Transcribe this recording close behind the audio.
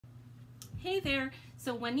Hey there.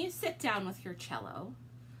 So when you sit down with your cello,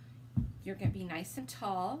 you're going to be nice and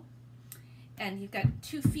tall, and you've got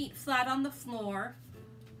 2 feet flat on the floor,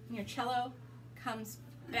 and your cello comes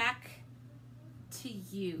back to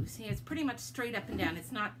you. See, it's pretty much straight up and down.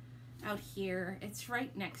 It's not out here. It's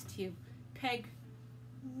right next to you. Peg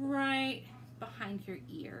right behind your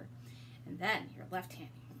ear. And then your left hand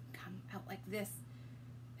come out like this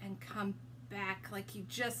and come back like you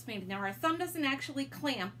just made it. Now our thumb doesn't actually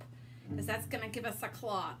clamp because that's going to give us a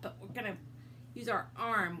claw, but we're going to use our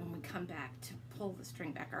arm when we come back to pull the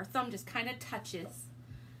string back. Our thumb just kind of touches.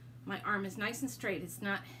 My arm is nice and straight. It's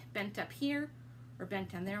not bent up here or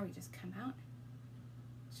bent down there. We just come out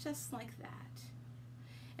just like that.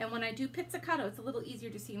 And when I do pizzicato, it's a little easier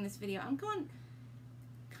to see in this video. I'm going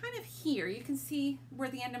kind of here. You can see where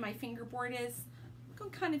the end of my fingerboard is. I'm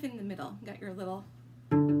going kind of in the middle. You got your little...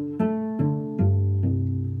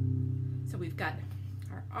 So we've got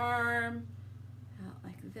our arm out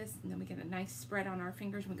like this, and then we get a nice spread on our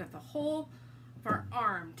fingers. We've got the whole of our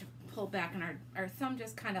arm to pull back, and our thumb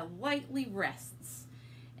just kind of lightly rests.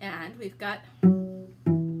 And we've got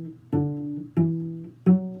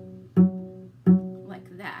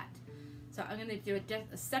like that. So I'm going to do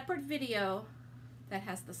a separate video that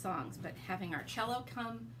has the songs, but having our cello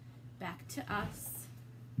come back to us,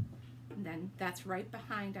 and then that's right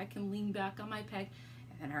behind. I can lean back on my peg,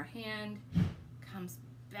 and then our hand comes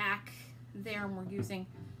back there, and we're using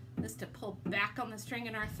this to pull back on the string,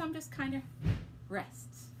 and our thumb just kind of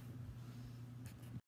rests.